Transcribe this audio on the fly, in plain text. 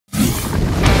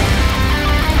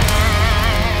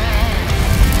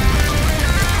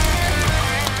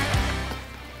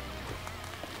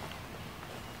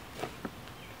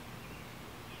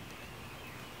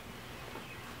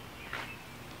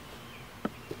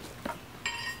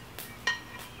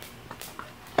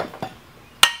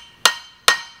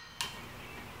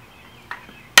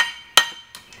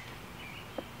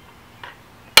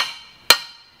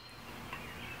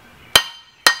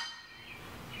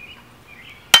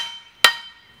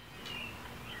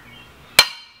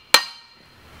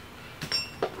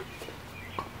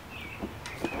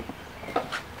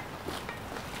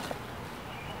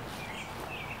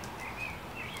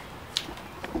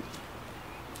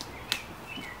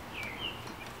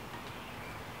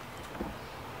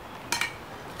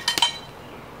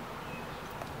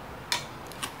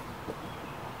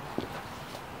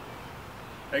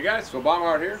Hey guys, so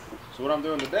Baumhardt here. So what I'm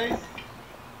doing today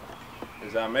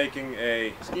is I'm making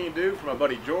a Sgian Dubh for my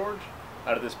buddy George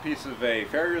out of this piece of a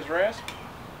Farrier's Rasp.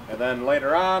 And then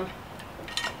later on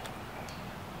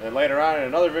in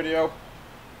another video,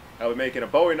 I'll be making a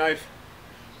Bowie knife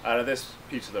out of this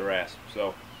piece of the Rasp.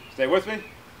 So stay with me and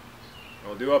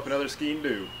we'll do up another Sgian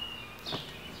Dubh.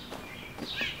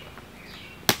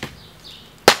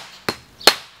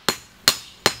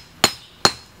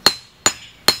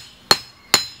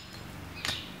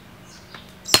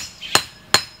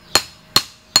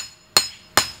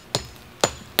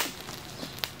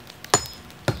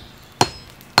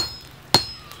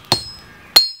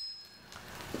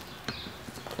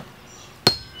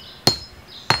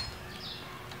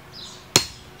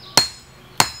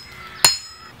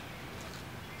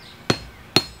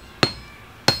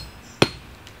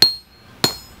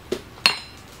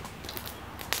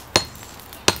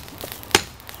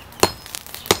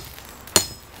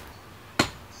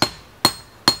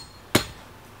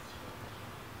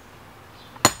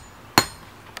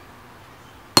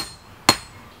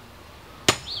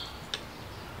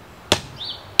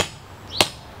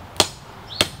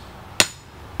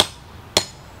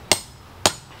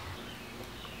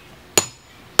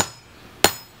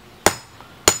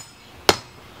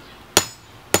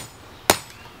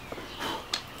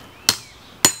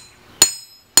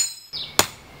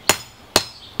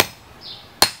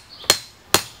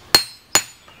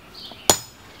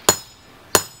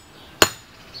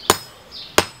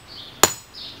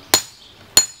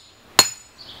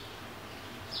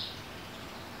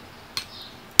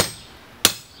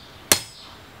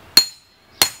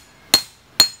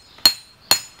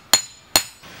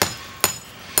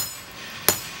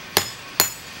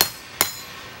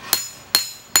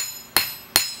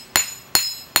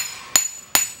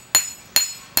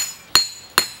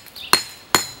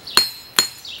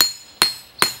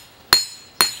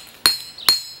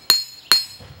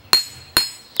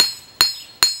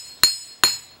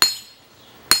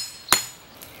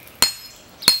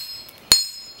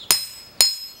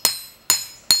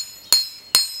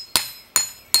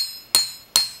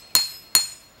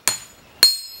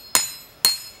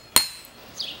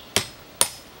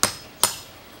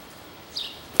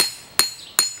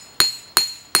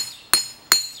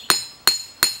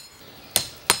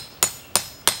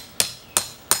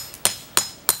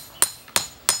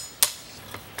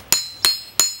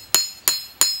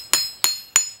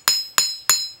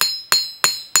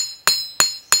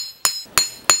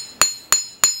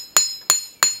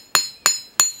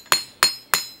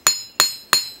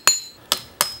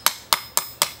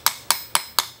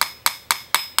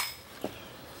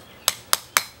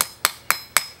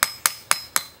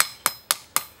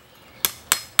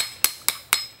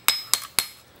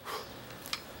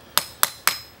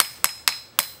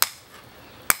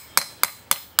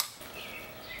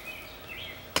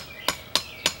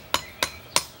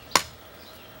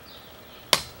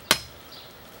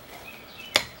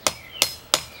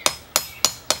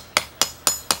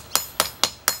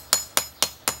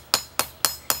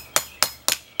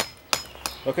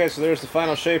 Okay, so there's the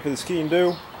final shape of the Sgian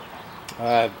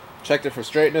Dubh. Checked it for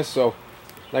straightness, so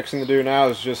next thing to do now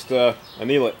is just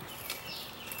anneal it.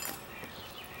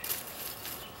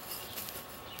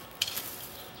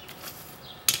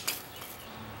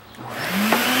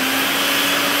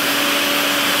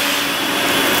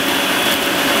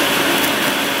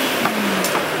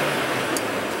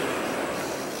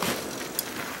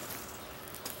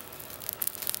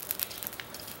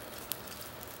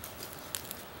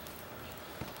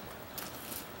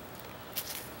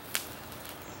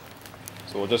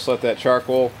 So we'll just let that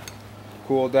charcoal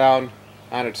cool down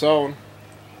on its own.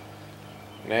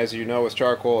 And as you know, with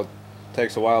charcoal, it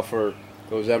takes a while for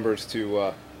those embers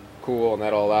to cool, and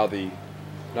that'll allow the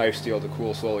knife steel to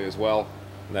cool slowly as well,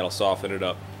 and that'll soften it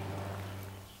up.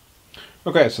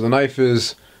 Okay, so the knife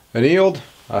is annealed.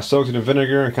 I soaked it in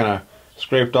vinegar and kind of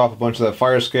scraped off a bunch of that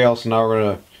fire scale, so now we're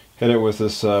going to hit it with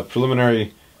this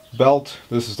preliminary belt.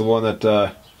 This is the one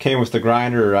that came with the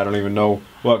grinder. I don't even know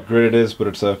what grit it is, but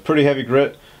it's a pretty heavy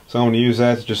grit, so I'm going to use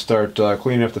that to just start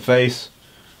cleaning up the face.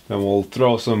 Then we'll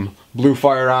throw some blue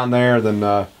fire on there,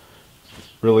 then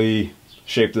really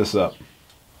shape this up.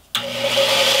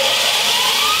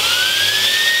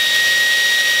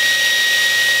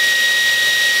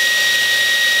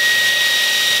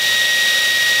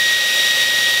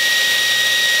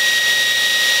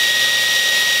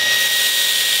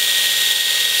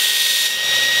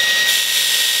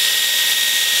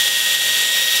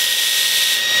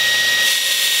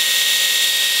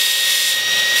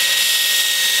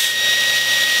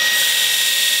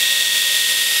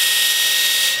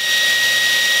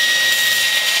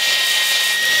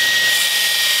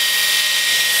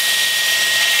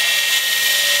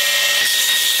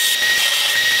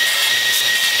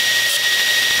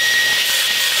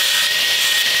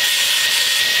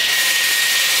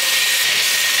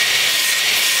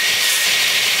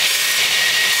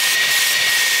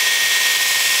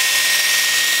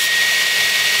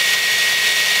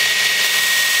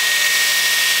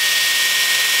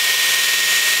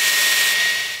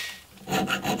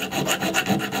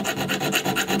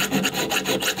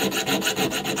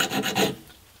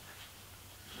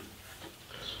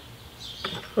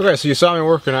 Okay, so you saw me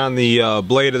working on the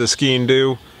blade of the Sgian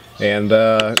Dubh,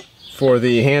 and for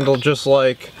the handle, just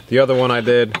like the other one I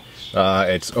did,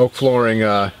 it's oak flooring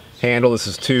handle. This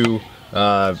is two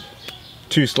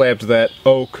slabs of that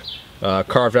oak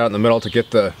carved out in the middle to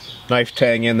get the knife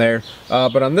tang in there.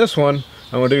 But on this one,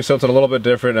 I'm going to do something a little bit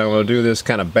different. I'm going to do this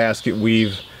kind of basket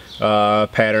weave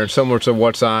pattern, similar to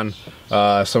what's on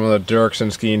some of the Dirks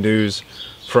and Sgian Dubhs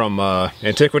from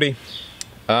antiquity.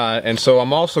 And so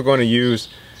I'm also going to use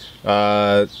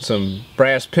some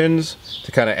brass pins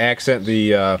to kind of accent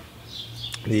the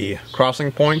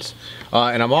crossing points.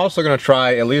 And I'm also going to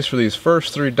try, at least for these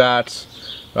first 3 dots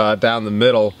down the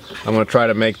middle, I'm going to try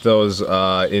to make those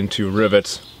into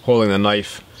rivets holding the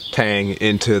knife tang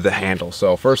into the handle.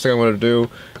 So first thing I'm going to do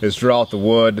is drill out the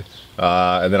wood,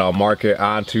 and then I'll mark it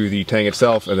onto the tang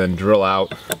itself and then drill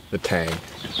out the tang.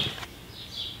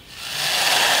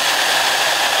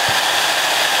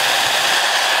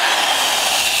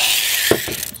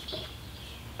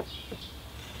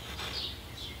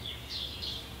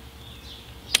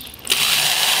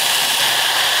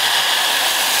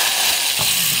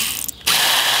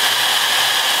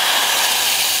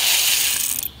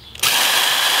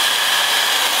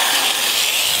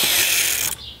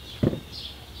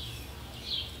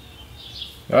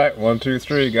 Alright, 1, 2,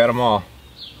 3, got them all.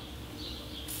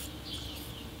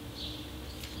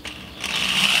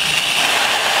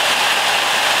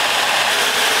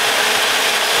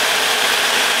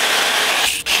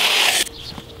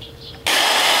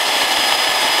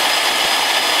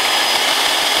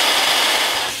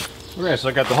 Okay, so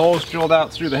I got the holes drilled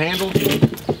out through the handle,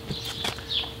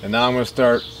 and now I'm going to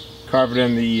start carving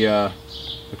in the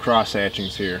cross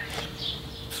hatchings here.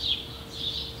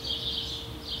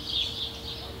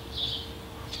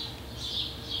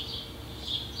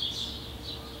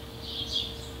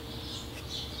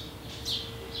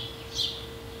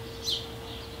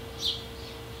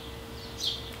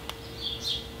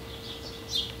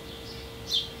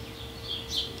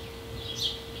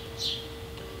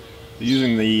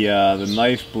 Using the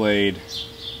knife blade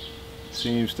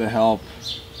seems to help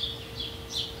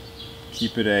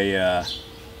keep it an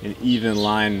even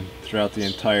line throughout the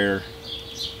entire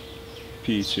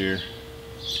piece here.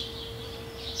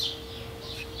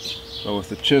 But with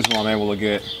the chisel I'm able to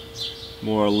get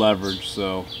more leverage,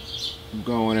 so I'm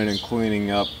going in and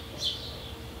cleaning up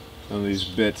some of these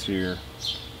bits here.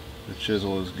 The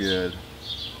chisel is good.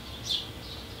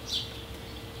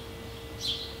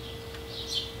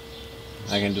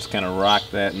 I can just kind of rock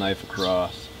that knife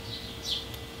across.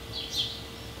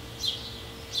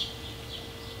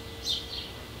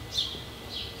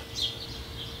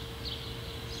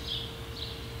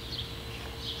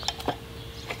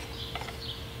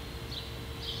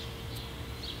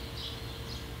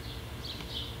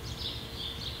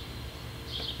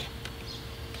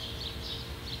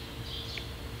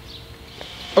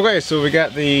 Okay, so we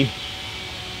got the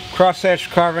crosshatch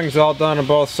carvings all done on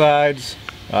both sides.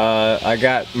 I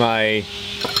got my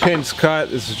pins cut.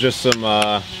 This is just some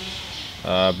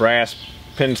brass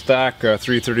pin stock,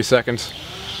 3/32.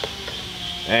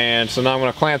 And so now I'm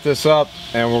going to clamp this up,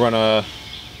 and we're going to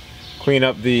clean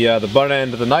up the butt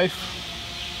end of the knife,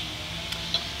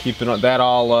 keeping that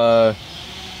all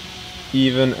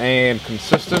even and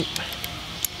consistent.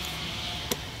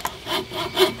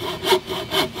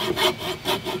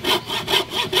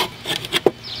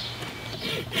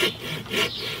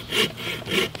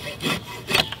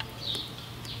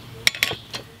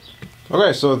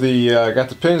 Okay, so got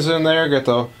the pins in there, got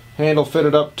the handle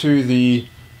fitted up to the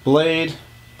blade.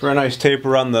 Very nice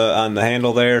taper on the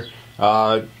handle there.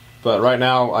 But right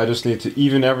now I just need to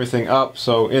even everything up.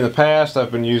 So in the past I've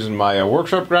been using my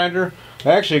workshop grinder.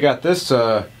 I actually got this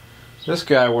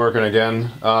guy working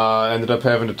again. Ended up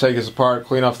having to take this apart,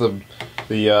 clean off the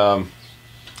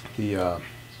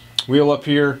wheel up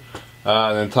here,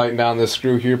 and then tighten down this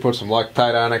screw here, put some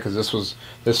Loctite on it because this was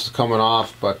coming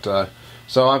off. But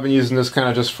so I've been using this kind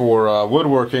of just for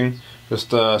woodworking,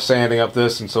 just sanding up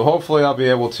this, and so hopefully I'll be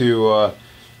able to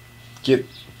get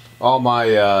all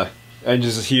my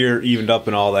edges here evened up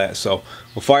and all that. So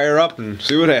we'll fire up and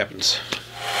see what happens.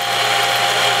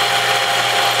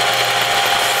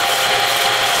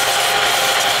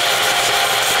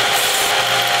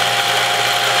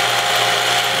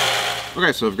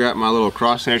 Okay, so I've got my little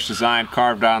crosshatch design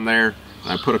carved on there.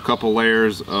 I put a couple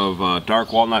layers of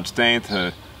dark walnut stain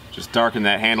to just darken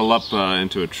that handle up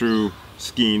into a true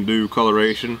Sgian Dubh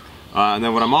coloration. And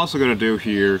then what I'm also going to do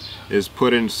here is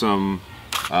put in some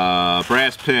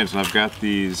brass pins, and I've got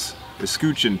these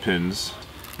escutcheon pins.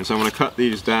 And so I'm going to cut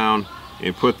these down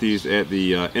and put these at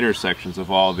the intersections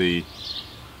of all the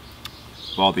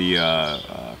all the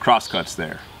cross cuts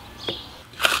there.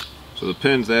 So the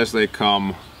pins as they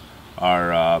come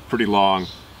are pretty long,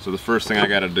 so the first thing I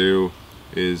got to do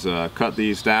is cut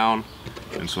these down,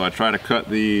 and so I try to cut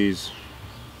these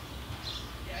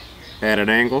at an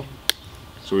angle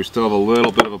so we still have a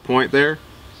little bit of a point there,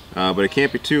 but it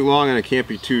can't be too long and it can't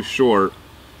be too short,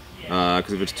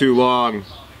 because if it's too long,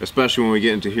 especially when we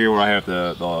get into here where I have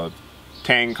the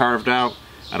tang carved out,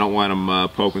 I don't want them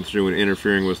poking through and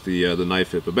interfering with the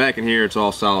knife hit. But back in here it's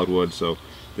all solid wood, so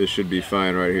this should be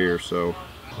fine right here. So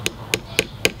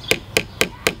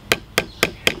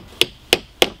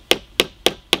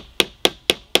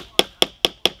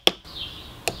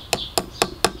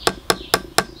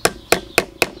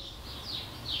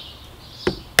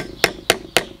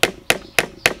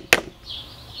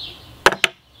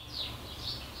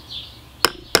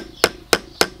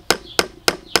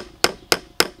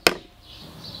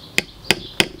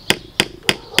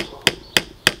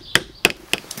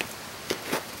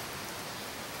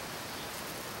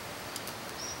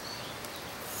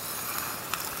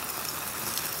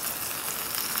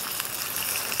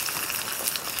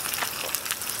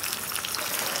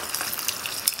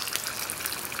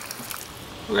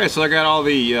okay, so I got all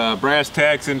the brass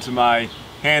tacks into my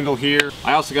handle here.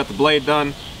 I also got the blade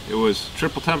done. It was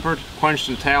triple tempered, quenched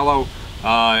in tallow,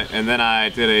 and then I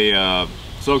did a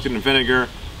soaked it in vinegar,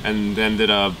 and then did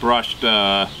a brushed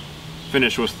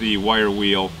finish with the wire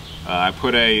wheel. I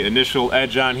put a initial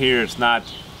edge on here. It's not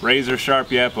razor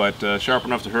sharp yet, but sharp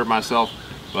enough to hurt myself.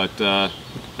 But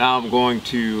now I'm going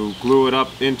to glue it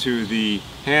up into the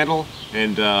handle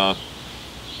and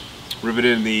rivet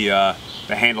in the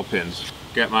handle pins.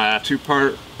 Got my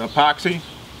two-part epoxy,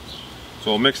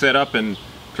 so I'll mix that up and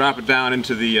drop it down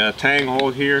into the tang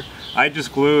hole here. I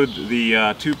just glued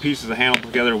the two pieces of handle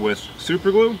together with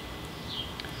super glue,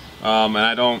 and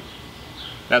that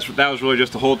was really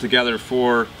just to hold together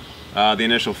for the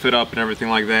initial fit up and everything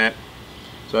like that.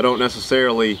 So I don't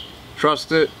necessarily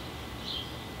trust it.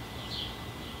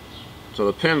 So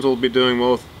the pins will be doing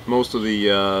most of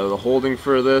the holding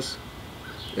for this,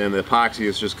 and the epoxy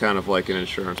is just kind of like an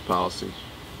insurance policy.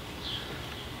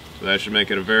 So that should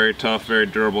make it a very tough, very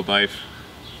durable knife.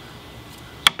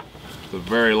 It's a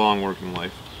very long working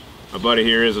life. My buddy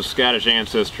here is of Scottish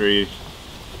ancestry.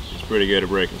 He's pretty good at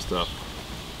breaking stuff.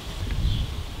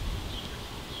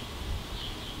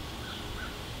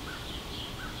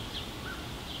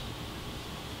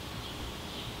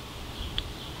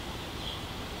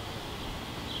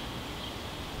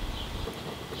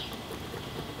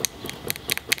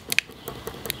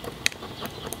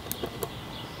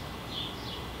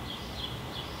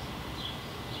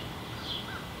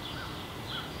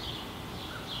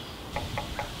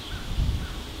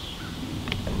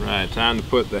 Alright, time to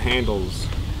put the handle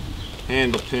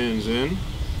pins in.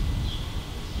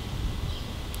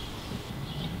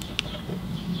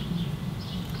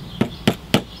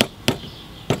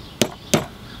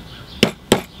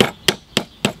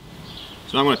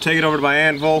 So I'm going to take it over to my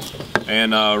anvil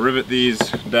and rivet these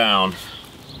down.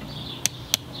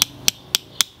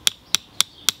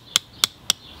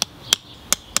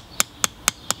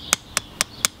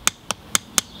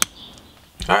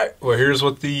 Alright, well here's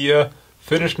what the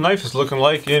finished knife is looking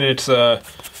like in its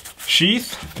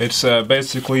sheath. It's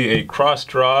basically a cross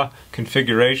draw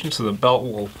configuration, so the belt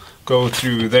will go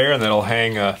through there and that'll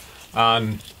hang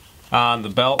on the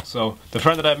belt. So the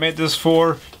friend that I made this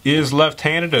for is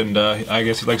left-handed, and I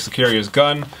guess he likes to carry his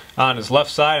gun on his left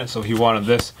side, and so he wanted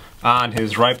this on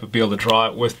his right but be able to draw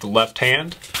it with the left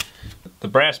hand. The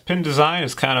brass pin design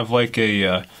is kind of like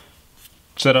a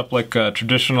set up like a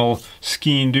traditional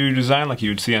Sgian Dubh design, like you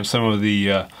would see on some of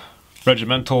the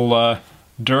regimental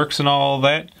dirks and all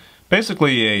that.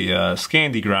 Basically a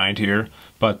Scandi grind here,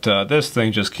 but this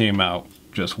thing just came out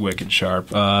just wicked sharp.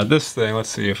 This thing, let's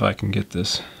see if I can get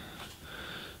this.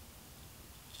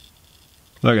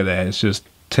 Look at that, it's just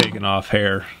taking off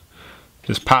hair.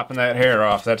 Just popping that hair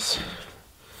off. That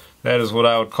is what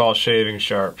I would call shaving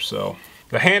sharp. So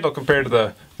the handle, compared to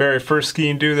the very first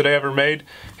Sgian Dubh that I ever made,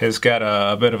 has got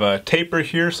a bit of a taper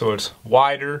here, so it's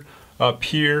wider up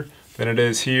here than it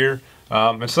is here.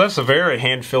 And so that's a very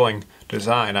hand-filling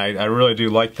design. I really do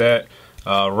like that.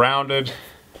 Rounded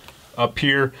up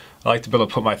here. I like to be able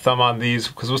to put my thumb on these,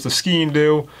 because with the Sgian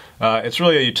Dubh, it's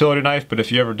really a utility knife, but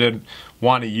if you ever did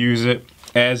want to use it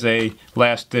as a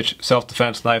last-ditch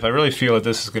self-defense knife, I really feel that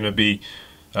this is going to be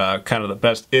kind of the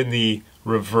best in the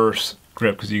reverse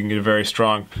grip, because you can get a very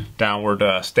strong downward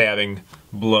stabbing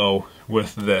blow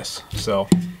with this. So,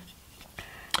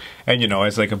 and you know,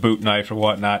 as like a boot knife or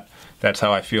whatnot, that's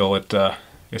how I feel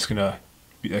it's going to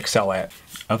excel at.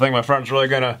 I think my friend's really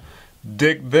going to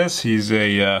dig this. He's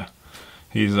a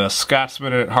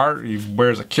Scotsman at heart. He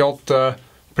wears a kilt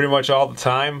pretty much all the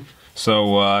time.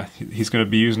 So he's going to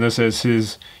be using this as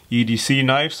his EDC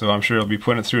knife. So I'm sure he'll be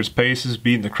putting it through its paces,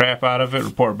 beating the crap out of it,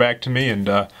 report back to me, and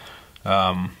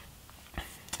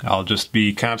I'll just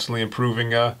be constantly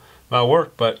improving my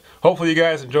work. But hopefully you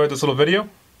guys enjoyed this little video.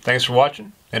 Thanks for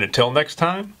watching, and until next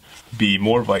time, be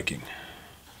more Viking.